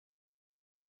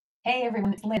Hey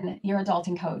everyone, it's Lynn, your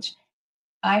adulting coach.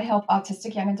 I help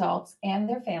autistic young adults and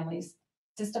their families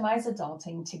systemize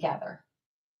adulting together.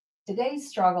 Today's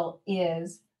struggle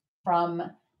is from,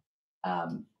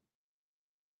 um,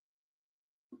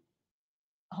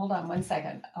 hold on one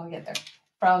second, I'll get there,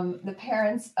 from the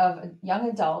parents of young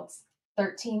adults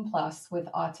 13 plus with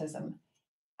autism.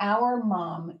 Our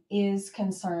mom is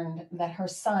concerned that her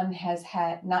son has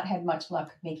not had much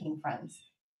luck making friends.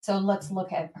 So let's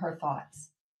look at her thoughts.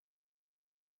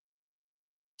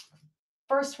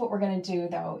 First, what we're going to do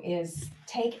though is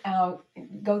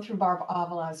go through Barb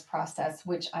Avila's process,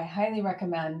 which I highly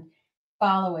recommend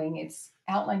following. It's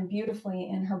outlined beautifully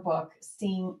in her book,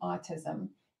 Seeing Autism.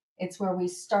 It's where we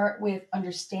start with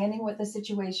understanding what the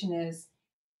situation is,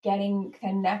 getting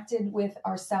connected with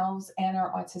ourselves and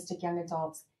our autistic young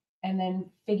adults, and then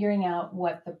figuring out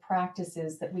what the practice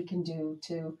is that we can do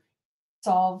to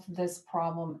solve this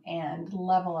problem and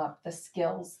level up the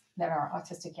skills that our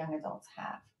autistic young adults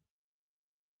have.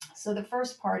 So the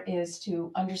first part is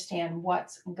to understand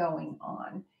what's going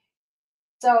on.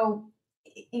 So,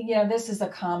 this is a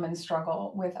common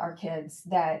struggle with our kids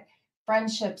that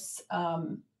friendships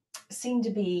seem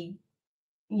to be,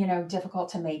 difficult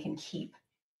to make and keep.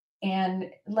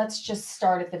 And let's just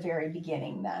start at the very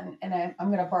beginning then. And I'm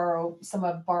going to borrow some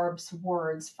of Barb's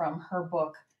words from her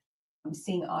book,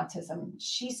 Seeing Autism.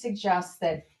 She suggests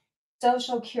that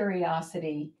social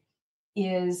curiosity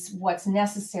is what's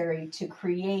necessary to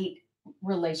create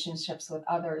relationships with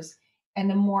others. And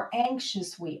the more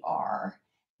anxious we are,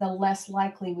 the less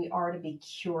likely we are to be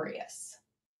curious.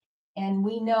 And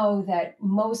we know that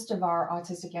most of our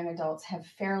autistic young adults have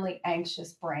fairly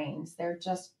anxious brains. They're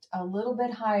just a little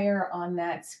bit higher on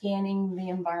that scanning the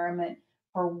environment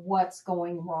for what's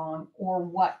going wrong or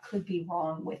what could be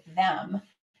wrong with them.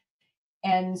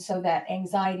 And so that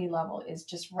anxiety level is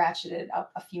just ratcheted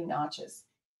up a few notches.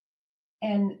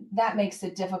 And that makes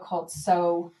it difficult.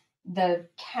 So the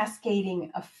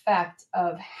cascading effect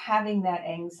of having that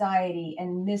anxiety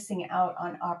and missing out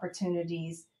on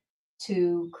opportunities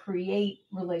to create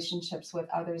relationships with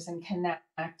others and connect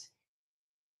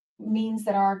means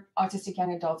that our autistic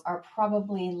young adults are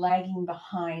probably lagging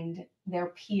behind their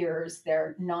peers,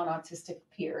 their non-autistic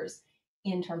peers,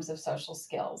 in terms of social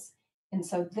skills. And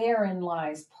so therein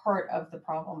lies part of the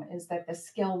problem, is that the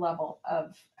skill level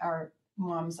of our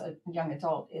mom's a young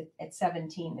adult at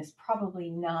 17 is probably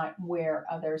not where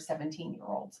other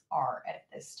 17-year-olds are at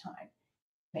this time.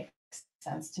 Makes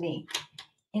sense to me.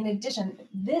 In addition,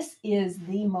 this is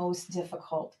the most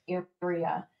difficult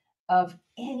area of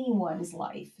anyone's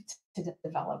life to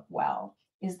develop well,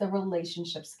 is the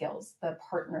relationship skills, the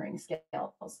partnering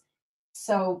skills.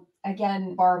 So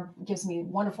again, Barb gives me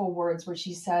wonderful words where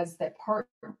she says that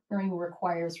partnering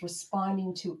requires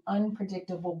responding to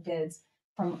unpredictable bids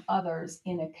from others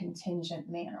in a contingent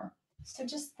manner. So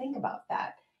just think about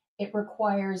that. It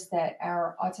requires that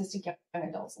our autistic young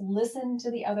adults listen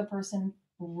to the other person,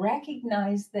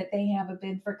 recognize that they have a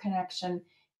bid for connection,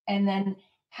 and then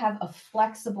have a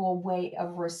flexible way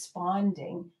of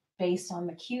responding based on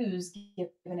the cues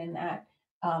given in that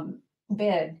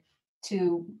bid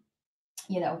to,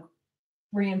 you know,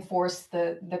 reinforce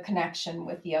the connection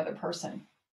with the other person.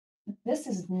 This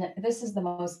is the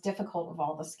most difficult of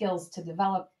all the skills to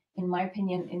develop, in my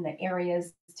opinion, in the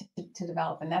areas to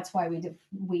develop, and that's why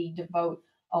we devote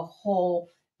a whole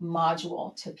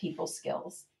module to people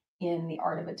skills in the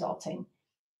art of adulting.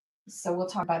 So we'll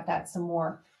talk about that some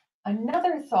more.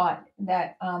 Another thought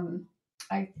that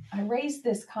I raised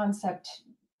this concept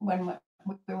when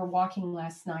we were walking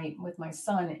last night with my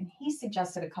son, and he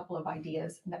suggested a couple of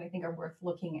ideas that I think are worth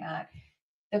looking at.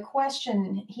 The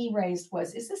question he raised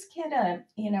was, is this kid an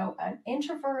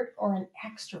introvert or an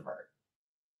extrovert?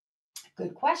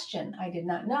 Good question. I did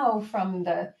not know from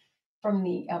the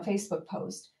Facebook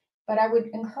post, but I would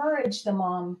encourage the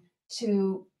mom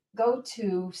to go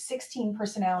to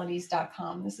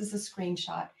 16personalities.com. This is a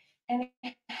screenshot, and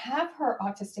have her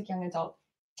autistic young adult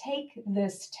take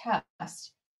this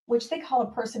test, which they call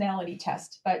a personality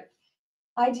test, but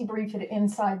I debrief it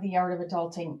inside the art of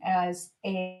adulting as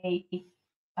a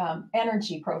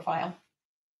energy profile.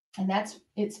 And I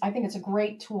think it's a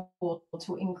great tool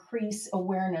to increase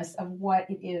awareness of what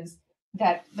it is,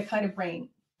 that the kind of brain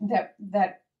that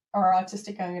our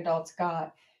autistic young adults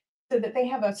got, so that they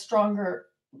have a stronger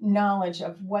knowledge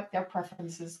of what their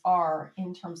preferences are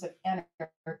in terms of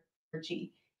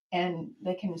energy, and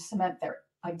they can cement their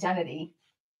identity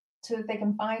so that they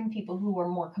can find people who are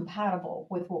more compatible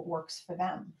with what works for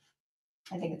them.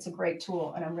 I think it's a great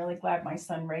tool, and I'm really glad my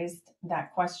son raised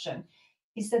that question.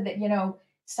 He said that,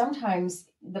 sometimes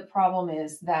the problem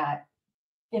is that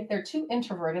if they're too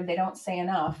introverted, they don't say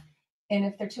enough, And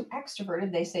if they're too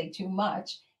extroverted, they say too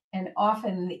much. And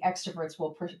often the extroverts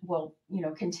will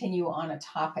continue on a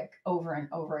topic over and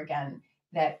over again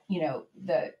that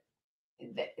that,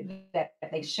 that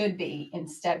they should be,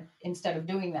 instead of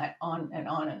doing that on and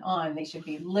on and on, they should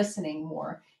be listening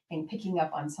more and picking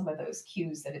up on some of those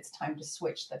cues that it's time to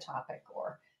switch the topic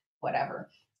or whatever.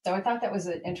 So I thought that was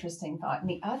an interesting thought. And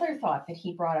the other thought that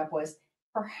he brought up was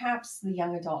perhaps the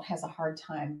young adult has a hard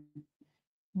time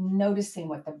noticing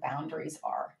what the boundaries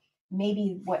are.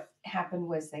 Maybe what happened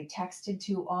was they texted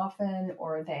too often,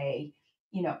 or they,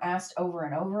 asked over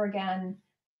and over again,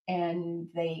 and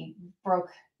they broke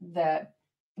the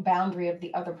boundary of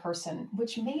the other person,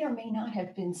 which may or may not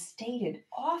have been stated.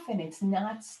 Often it's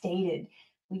not stated.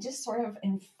 We just sort of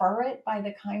infer it by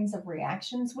the kinds of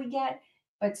reactions we get.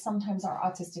 But sometimes our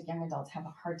autistic young adults have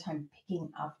a hard time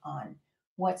picking up on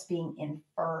what's being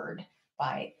inferred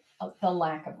by the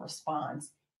lack of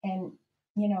response. And,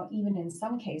 even in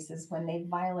some cases, when they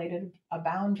violated a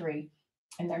boundary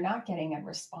and they're not getting a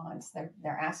response,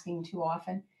 they're asking too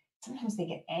often, sometimes they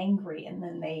get angry, and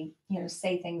then they,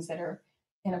 say things that are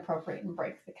inappropriate and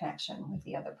break the connection with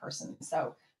the other person.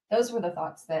 So those were the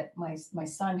thoughts that my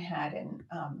son had, and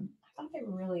I thought they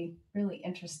were really, really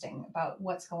interesting about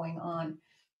what's going on.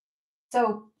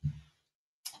 So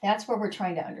that's where we're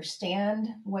trying to understand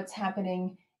what's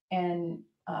happening. And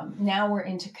now we're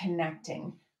into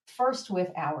connecting, first with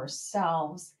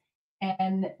ourselves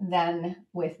and then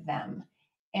with them.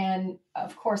 And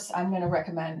of course, I'm going to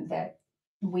recommend that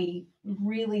we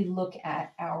really look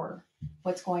at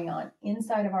what's going on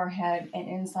inside of our head and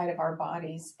inside of our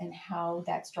bodies, and how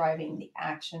that's driving the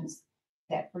actions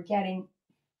that we're getting,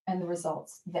 and the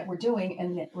results that we're doing,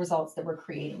 and the results that we're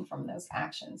creating from those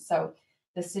actions. So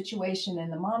the situation in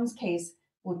the mom's case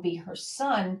would be her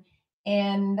son.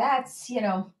 And that's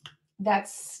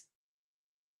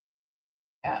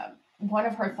one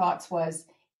of her thoughts was,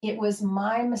 it was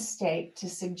my mistake to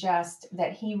suggest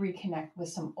that he reconnect with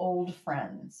some old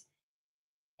friends.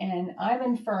 And I'm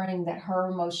inferring that her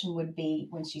emotion would be,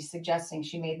 when she's suggesting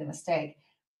she made the mistake,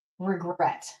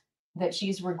 regret, that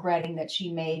she's regretting that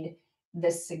she made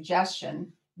this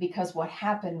suggestion, because what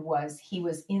happened was he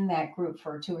was in that group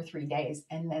for 2 or 3 days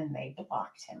and then they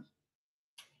blocked him.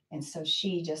 And so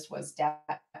she just was,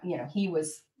 he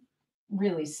was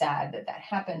really sad that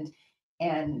happened.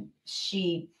 And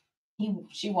she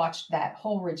watched that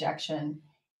whole rejection.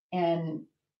 And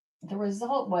the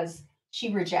result was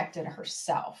she rejected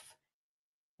herself.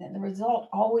 And the result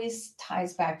always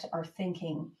ties back to our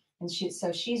thinking. And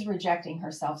she's rejecting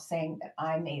herself, saying that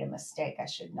I made a mistake. I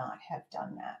should not have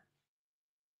done that.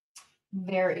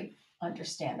 Very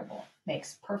understandable.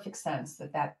 Makes perfect sense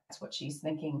that that's what she's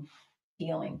thinking,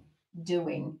 feeling,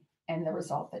 doing, and the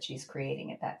result that she's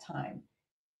creating at that time.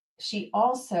 She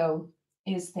also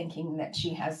is thinking that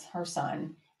she has her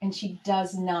son and she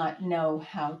does not know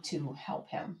how to help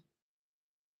him.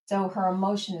 So her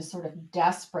emotion is sort of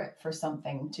desperate for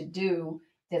something to do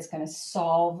that's going to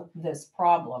solve this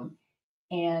problem.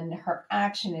 And her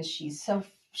action is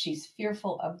she's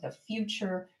fearful of the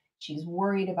future. She's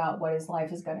worried about what his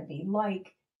life is going to be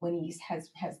like when he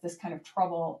has this kind of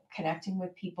trouble connecting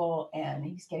with people, and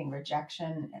he's getting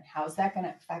rejection, and how's that going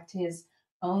to affect his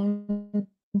own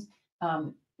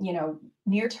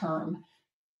near term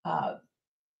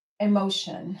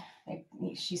emotion.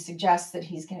 She suggests that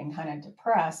he's getting kind of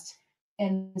depressed.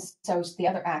 And so the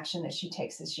other action that she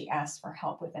takes is she asks for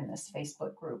help within this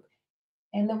Facebook group.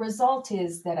 And the result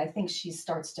is that I think she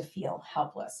starts to feel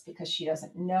helpless because she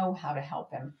doesn't know how to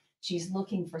help him. She's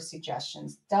looking for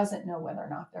suggestions, doesn't know whether or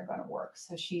not they're going to work.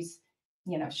 So she's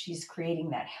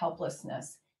creating that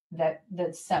helplessness that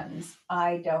the sentence,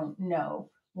 I don't know,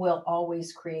 will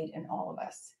always create in all of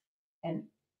us. And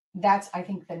that's, I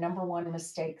think, the number one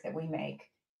mistake that we make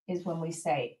is when we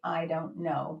say, I don't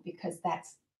know, because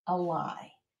that's a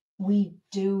lie. We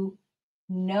do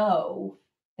know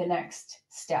the next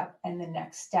step, and the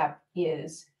next step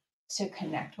is to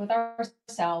connect with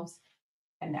ourselves,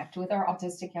 connect with our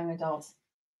autistic young adults,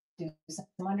 do some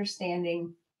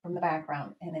understanding from the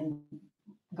background, and then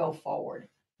go forward.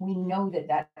 We know that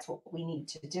that's what we need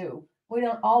to do. We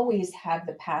don't always have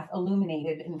the path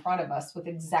illuminated in front of us with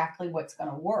exactly what's going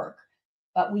to work,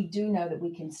 but we do know that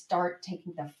we can start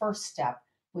taking the first step,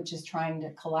 which is trying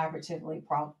to collaboratively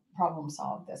problem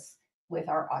solve this with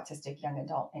our autistic young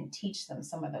adult and teach them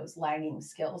some of those lagging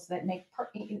skills that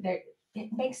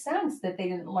it makes sense that they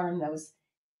didn't learn those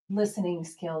listening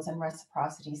skills and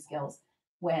reciprocity skills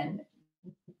when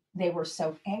they were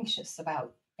so anxious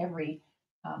about every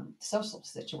social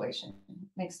situation.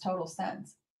 Makes total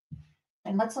sense.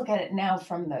 And let's look at it now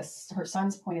from her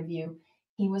son's point of view.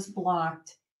 He was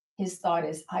blocked. his thought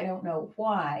is, I don't know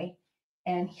why.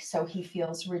 And so he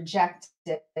feels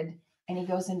rejected, and he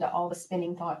goes into all the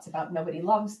spinning thoughts about nobody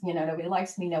loves, nobody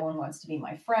likes me, no one wants to be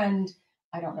my friend.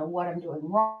 I don't know what I'm doing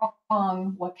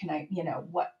wrong. What can I,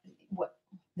 what,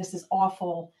 this is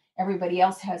awful. Everybody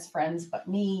else has friends but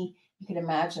me. You can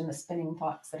imagine the spinning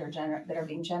thoughts that are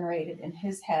being generated in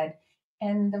his head.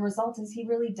 And the result is he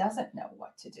really doesn't know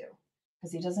what to do,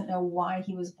 because he doesn't know why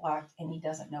he was blocked and he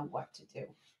doesn't know what to do.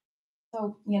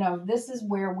 So, this is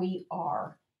where we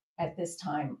are at this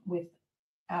time with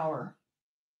our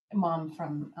mom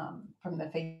from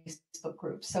the Facebook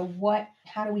group. So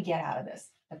how do we get out of this?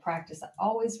 The practice I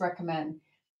always recommend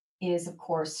is, of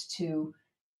course, to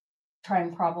try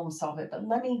and problem solve it. But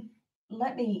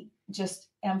let me just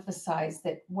emphasize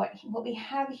that what we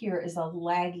have here is a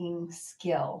lagging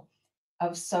skill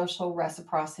of social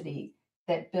reciprocity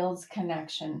that builds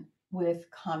connection with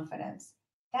confidence.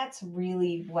 That's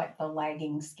really what the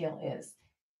lagging skill is.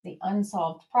 The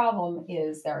unsolved problem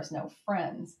is there's no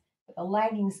friends. But the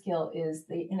lagging skill is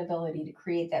the inability to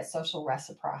create that social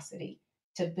reciprocity,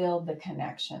 to build the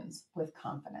connections with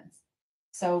confidence.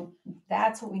 So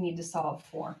that's what we need to solve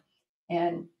for.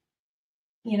 And,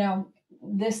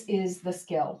 this is the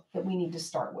skill that we need to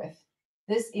start with.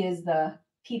 This is the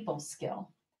people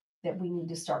skill that we need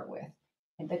to start with,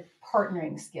 and the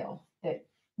partnering skill that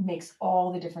makes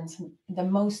all the difference, the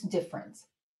most difference.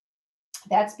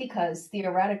 That's because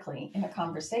theoretically, in a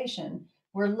conversation,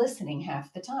 we're listening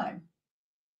half the time.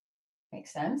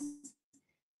 Makes sense?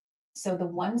 So the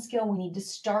one skill we need to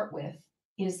start with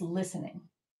is listening.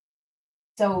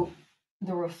 So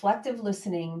the reflective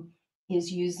listening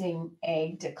is using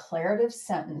a declarative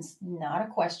sentence, not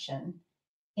a question,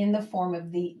 in the form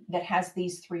of that has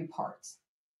these three parts.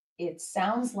 It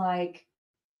sounds like,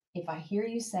 if I hear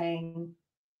you saying,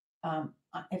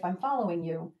 if I'm following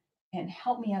you, and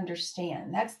help me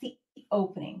understand. That's the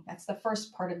opening. That's the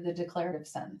first part of the declarative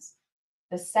sentence.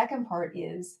 The second part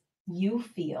is you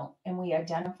feel, and we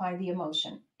identify the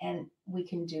emotion. And we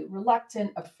can do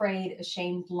reluctant, afraid,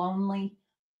 ashamed, lonely,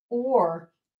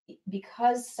 or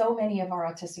because so many of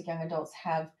our autistic young adults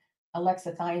have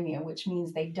alexithymia, which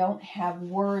means they don't have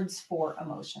words for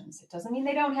emotions. It doesn't mean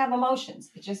they don't have emotions.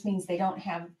 It just means they don't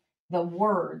have the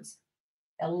words.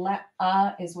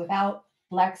 Is without,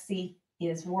 lexi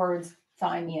is words,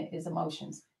 thymia is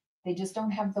emotions. They just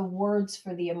don't have the words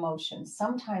for the emotions.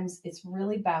 Sometimes it's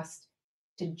really best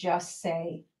to just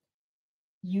say,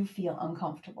 you feel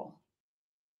uncomfortable.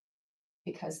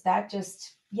 Because that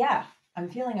just, I'm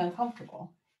feeling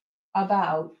uncomfortable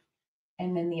about,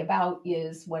 and then the about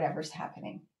is whatever's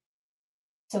happening.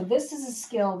 So this is a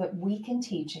skill that we can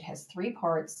teach. It has three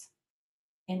parts,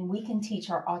 and we can teach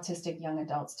our autistic young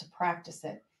adults to practice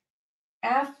it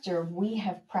after we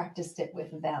have practiced it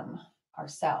with them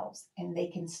ourselves, and they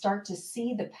can start to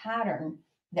see the pattern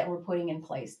that we're putting in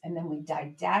place. And then we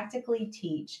didactically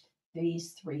teach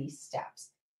these three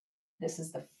steps. This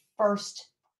is the first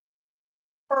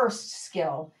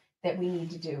skill that we need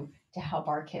to do to help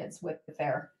our kids with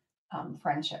their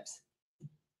friendships.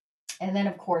 And then,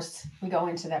 of course, we go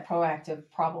into that proactive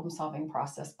problem-solving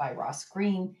process by Ross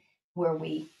Greene, where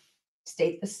we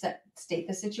state the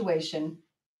situation,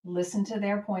 listen to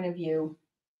their point of view,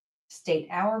 state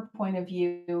our point of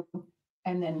view,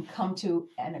 and then come to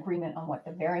an agreement on what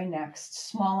the very next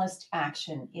smallest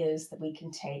action is that we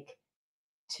can take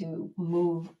to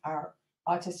move our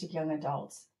autistic young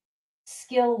adults'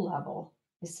 skill level,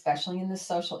 especially in the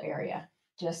social area,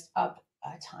 just up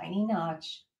a tiny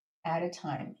notch at a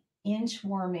time,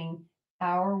 inchworming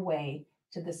our way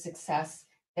to the success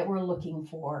that we're looking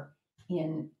for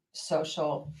in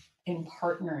social, in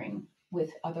partnering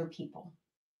with other people.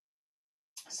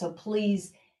 So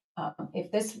please,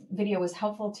 if this video was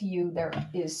helpful to you, there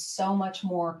is so much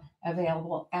more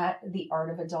available at The Art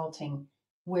of Adulting,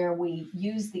 where we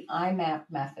use the IMAP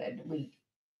method. We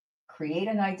create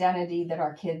an identity that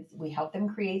our kids, we help them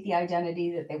create the identity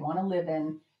that they want to live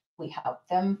in. We help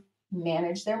them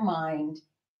manage their mind,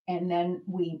 and then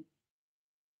we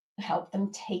help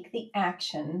them take the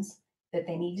actions that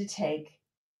they need to take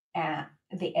at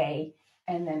the A,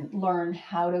 and then learn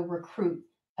how to recruit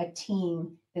a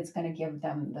team that's going to give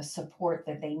them the support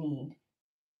that they need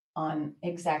on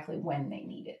exactly when they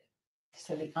need it.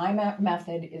 So the IMAP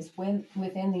method is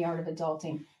within The Art of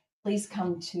Adulting. Please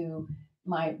come to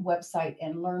my website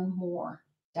and learn more,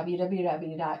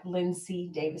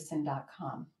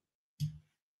 www.lindsaydavison.com.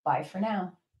 Bye for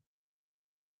now.